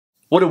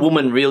What a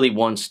woman really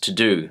wants to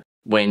do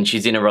when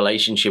she's in a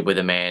relationship with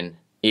a man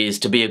is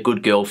to be a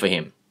good girl for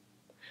him.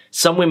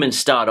 Some women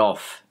start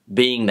off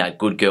being that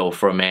good girl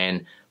for a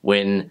man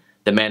when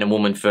the man and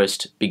woman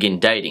first begin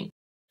dating.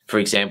 For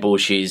example,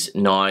 she's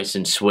nice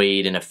and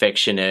sweet and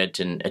affectionate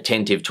and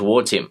attentive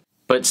towards him.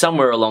 But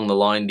somewhere along the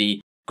line, the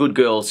good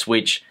girl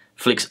switch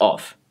flicks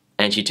off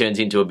and she turns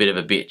into a bit of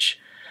a bitch.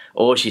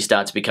 Or she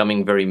starts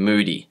becoming very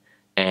moody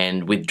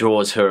and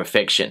withdraws her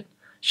affection.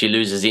 She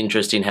loses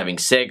interest in having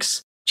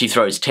sex. She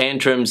throws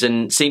tantrums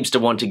and seems to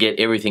want to get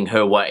everything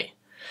her way.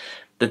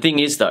 The thing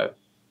is though,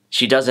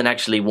 she doesn't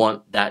actually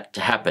want that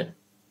to happen.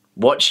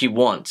 What she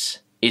wants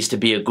is to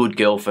be a good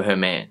girl for her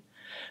man.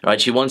 Right?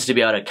 She wants to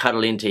be able to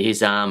cuddle into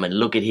his arm and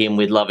look at him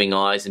with loving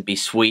eyes and be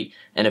sweet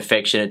and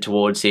affectionate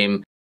towards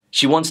him.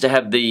 She wants to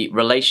have the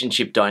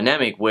relationship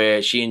dynamic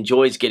where she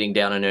enjoys getting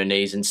down on her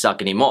knees and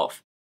sucking him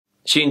off.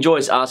 She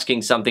enjoys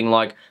asking something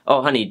like,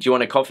 "Oh honey, do you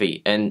want a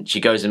coffee?" And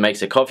she goes and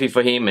makes a coffee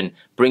for him and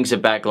brings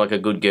it back like a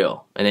good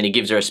girl. And then he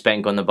gives her a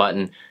spank on the butt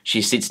and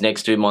she sits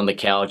next to him on the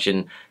couch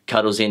and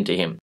cuddles into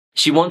him.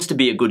 She wants to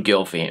be a good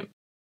girl for him.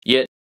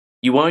 Yet,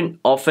 you won't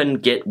often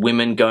get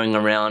women going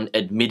around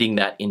admitting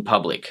that in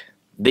public.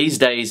 These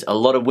days, a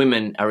lot of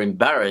women are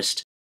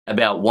embarrassed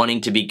about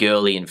wanting to be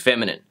girly and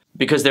feminine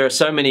because there are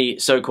so many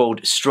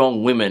so-called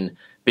strong women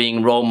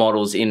being role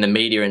models in the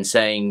media and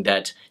saying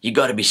that you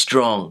gotta be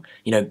strong,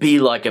 be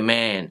like a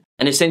man,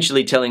 and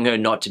essentially telling her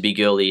not to be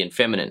girly and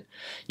feminine.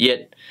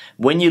 Yet,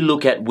 when you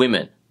look at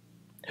women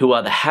who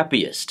are the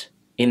happiest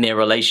in their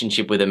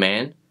relationship with a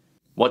man,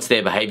 what's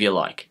their behavior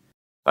like?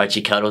 Right,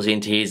 she cuddles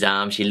into his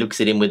arms, she looks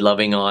at him with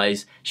loving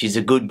eyes, she's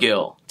a good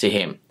girl to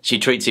him, she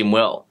treats him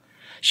well,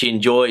 she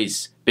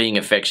enjoys being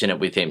affectionate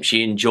with him,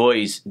 she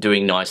enjoys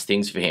doing nice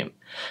things for him.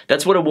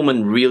 That's what a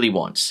woman really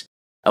wants.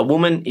 A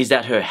woman is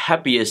at her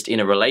happiest in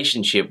a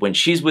relationship when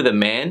she's with a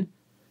man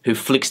who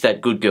flicks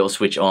that good girl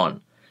switch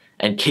on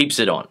and keeps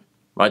it on.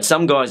 Right?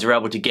 Some guys are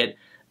able to get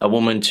a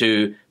woman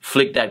to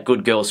flick that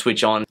good girl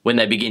switch on when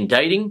they begin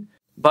dating,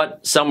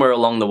 but somewhere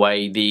along the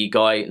way the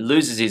guy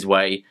loses his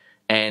way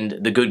and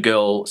the good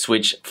girl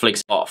switch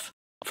flicks off.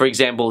 For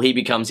example, he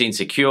becomes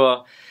insecure,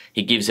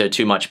 he gives her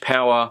too much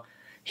power,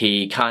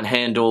 he can't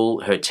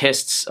handle her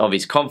tests of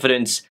his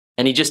confidence,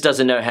 and he just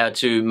doesn't know how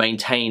to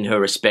maintain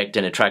her respect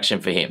and attraction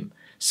for him.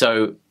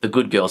 So the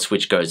good girl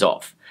switch goes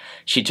off.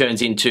 She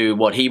turns into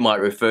what he might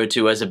refer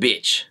to as a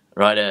bitch,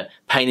 right? A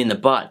pain in the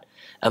butt,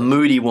 a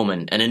moody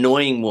woman, an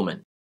annoying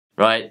woman,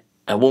 right?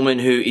 A woman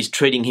who is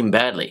treating him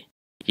badly.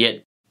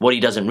 Yet what he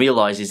doesn't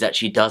realize is that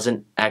she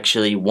doesn't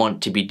actually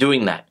want to be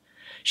doing that.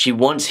 She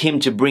wants him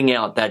to bring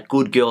out that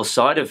good girl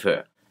side of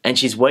her, and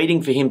she's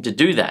waiting for him to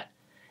do that.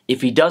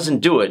 If he doesn't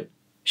do it,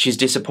 she's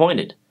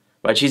disappointed,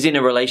 right? She's in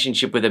a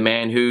relationship with a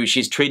man who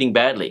she's treating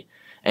badly,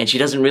 and she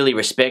doesn't really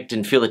respect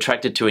and feel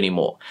attracted to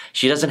anymore.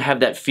 She doesn't have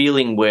that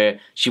feeling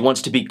where she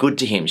wants to be good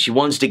to him. She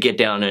wants to get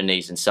down on her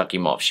knees and suck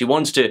him off. She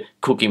wants to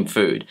cook him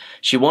food.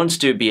 She wants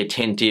to be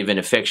attentive and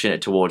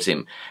affectionate towards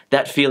him.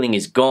 That feeling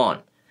is gone.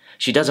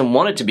 She doesn't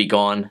want it to be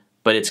gone,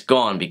 but it's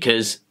gone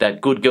because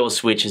that good girl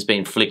switch has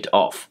been flicked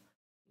off.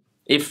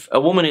 If a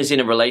woman is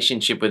in a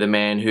relationship with a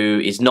man who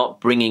is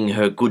not bringing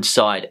her good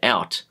side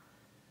out,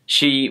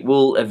 she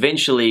will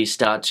eventually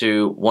start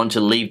to want to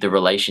leave the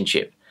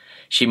relationship.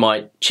 She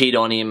might cheat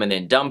on him and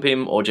then dump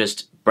him, or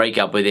just break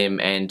up with him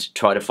and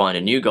try to find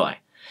a new guy.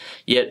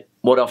 Yet,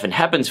 what often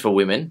happens for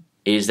women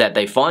is that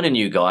they find a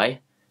new guy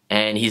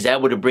and he's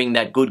able to bring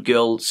that good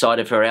girl side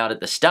of her out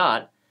at the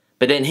start,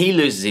 but then he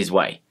loses his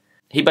way.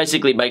 He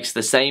basically makes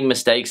the same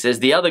mistakes as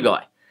the other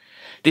guy.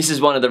 This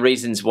is one of the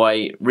reasons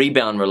why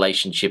rebound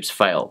relationships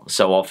fail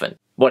so often.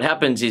 What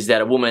happens is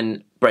that a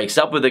woman breaks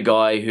up with a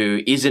guy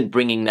who isn't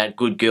bringing that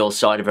good girl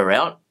side of her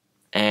out,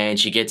 and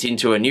she gets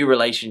into a new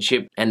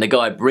relationship and the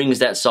guy brings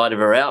that side of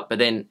her out, but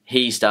then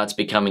he starts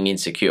becoming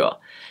insecure.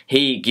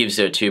 He gives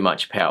her too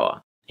much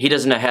power. He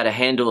doesn't know how to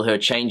handle her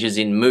changes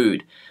in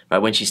mood. Right?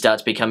 When she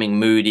starts becoming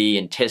moody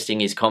and testing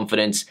his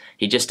confidence,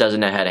 he just doesn't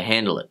know how to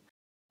handle it.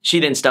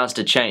 She then starts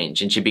to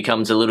change and she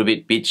becomes a little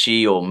bit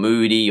bitchy or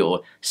moody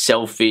or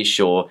selfish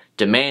or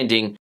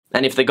demanding.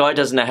 And if the guy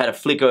doesn't know how to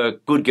flick her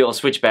good girl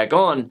switch back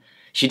on,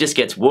 she just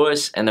gets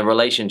worse and the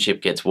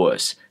relationship gets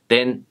worse.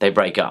 Then they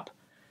break up.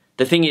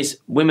 The thing is,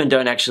 women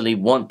don't actually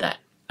want that.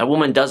 A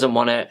woman doesn't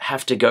want to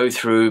have to go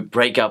through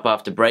breakup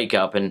after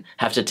breakup and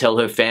have to tell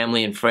her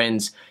family and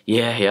friends,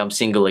 yeah, I'm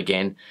single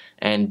again,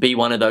 and be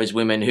one of those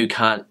women who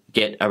can't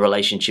get a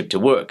relationship to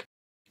work.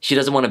 She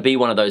doesn't want to be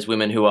one of those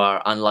women who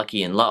are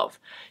unlucky in love.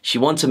 She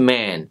wants a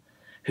man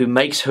who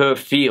makes her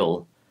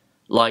feel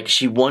like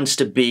she wants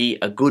to be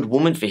a good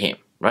woman for him,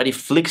 right? He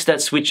flicks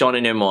that switch on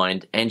in her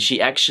mind and she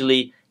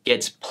actually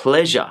gets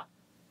pleasure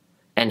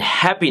and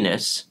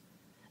happiness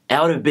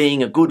out of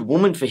being a good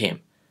woman for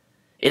him.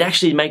 It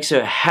actually makes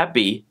her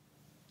happy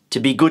to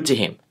be good to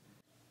him.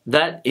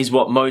 That is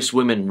what most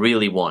women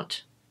really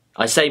want.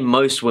 I say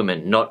most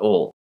women, not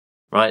all,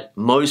 right?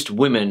 Most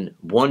women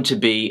want to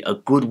be a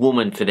good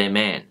woman for their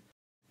man.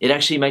 It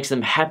actually makes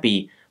them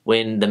happy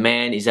when the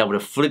man is able to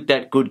flip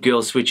that good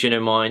girl switch in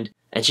her mind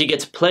and she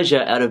gets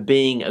pleasure out of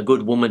being a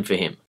good woman for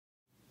him.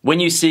 When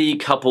you see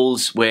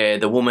couples where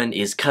the woman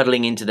is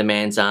cuddling into the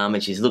man's arm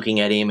and she's looking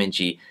at him and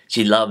she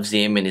loves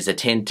him and is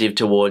attentive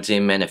towards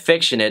him and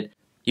affectionate,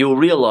 you'll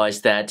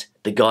realize that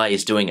the guy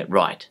is doing it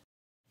right.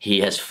 He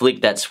has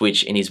flicked that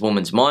switch in his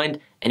woman's mind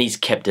and he's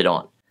kept it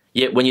on.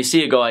 Yet when you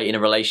see a guy in a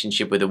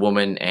relationship with a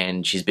woman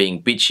and she's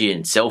being bitchy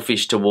and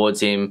selfish towards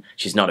him,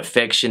 she's not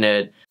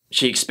affectionate,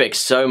 she expects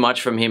so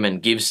much from him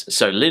and gives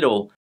so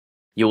little,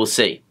 you will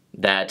see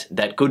that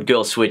that good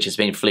girl switch has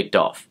been flicked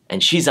off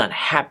and she's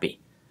unhappy.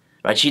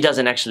 Right? She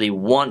doesn't actually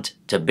want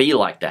to be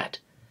like that.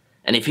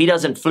 And if he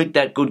doesn't flick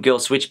that good girl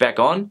switch back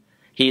on,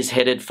 he is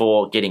headed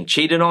for getting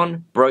cheated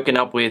on, broken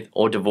up with,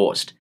 or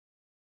divorced.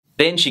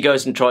 Then she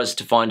goes and tries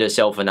to find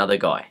herself another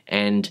guy,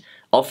 and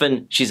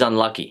often she's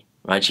unlucky.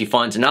 Right? She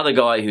finds another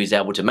guy who's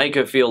able to make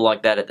her feel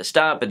like that at the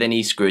start, but then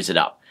he screws it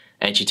up.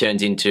 And she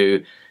turns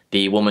into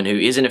the woman who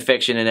isn't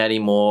affectionate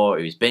anymore,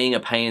 who's being a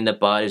pain in the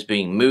butt, who's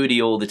being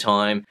moody all the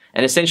time,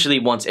 and essentially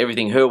wants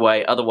everything her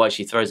way, otherwise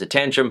she throws a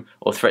tantrum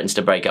or threatens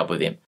to break up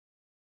with him.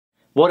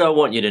 What I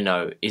want you to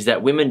know is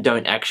that women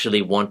don't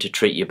actually want to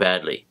treat you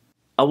badly.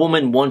 A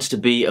woman wants to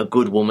be a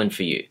good woman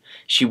for you.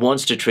 She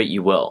wants to treat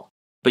you well.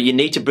 But you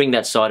need to bring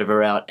that side of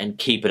her out and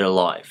keep it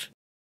alive.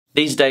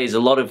 These days,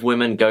 a lot of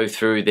women go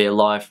through their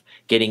life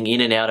getting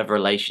in and out of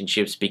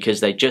relationships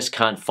because they just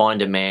can't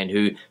find a man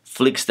who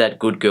flicks that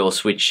good girl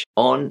switch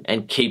on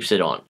and keeps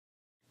it on.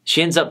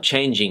 She ends up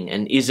changing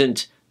and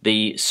isn't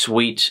the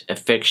sweet,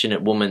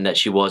 affectionate woman that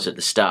she was at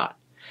the start.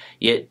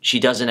 Yet she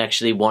doesn't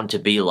actually want to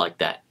be like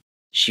that.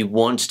 She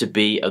wants to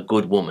be a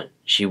good woman.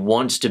 She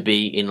wants to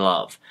be in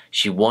love.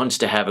 She wants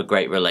to have a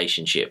great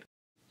relationship.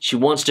 She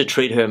wants to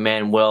treat her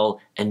man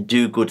well and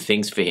do good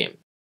things for him.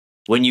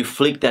 When you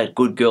flick that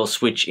good girl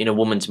switch in a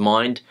woman's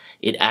mind,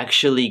 it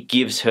actually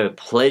gives her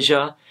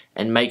pleasure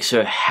and makes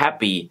her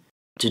happy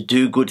to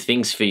do good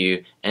things for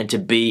you and to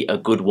be a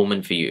good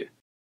woman for you.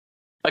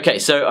 Okay,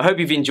 so I hope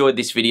you've enjoyed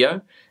this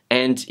video,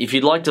 and if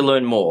you'd like to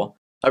learn more,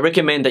 I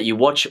recommend that you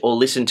watch or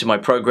listen to my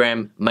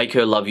program, Make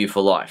Her Love You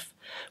for Life.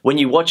 When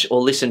you watch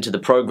or listen to the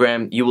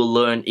program, you will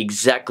learn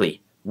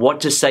exactly what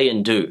to say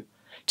and do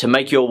to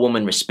make your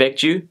woman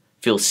respect you,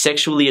 feel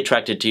sexually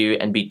attracted to you,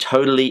 and be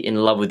totally in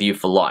love with you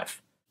for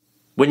life.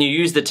 When you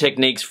use the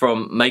techniques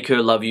from Make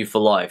Her Love You for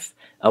Life,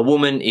 a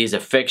woman is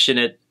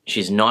affectionate,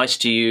 she's nice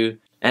to you,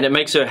 and it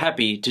makes her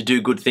happy to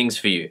do good things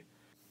for you.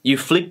 You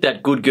flick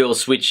that good girl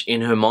switch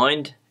in her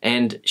mind,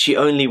 and she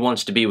only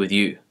wants to be with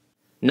you.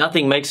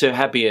 Nothing makes her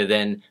happier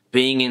than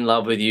being in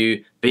love with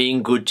you,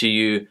 being good to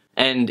you,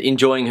 and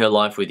enjoying her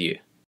life with you.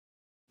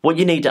 What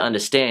you need to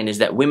understand is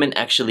that women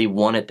actually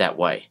want it that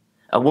way.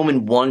 A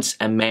woman wants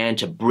a man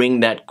to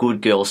bring that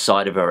good girl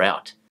side of her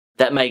out.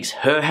 That makes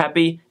her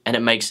happy and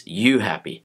it makes you happy.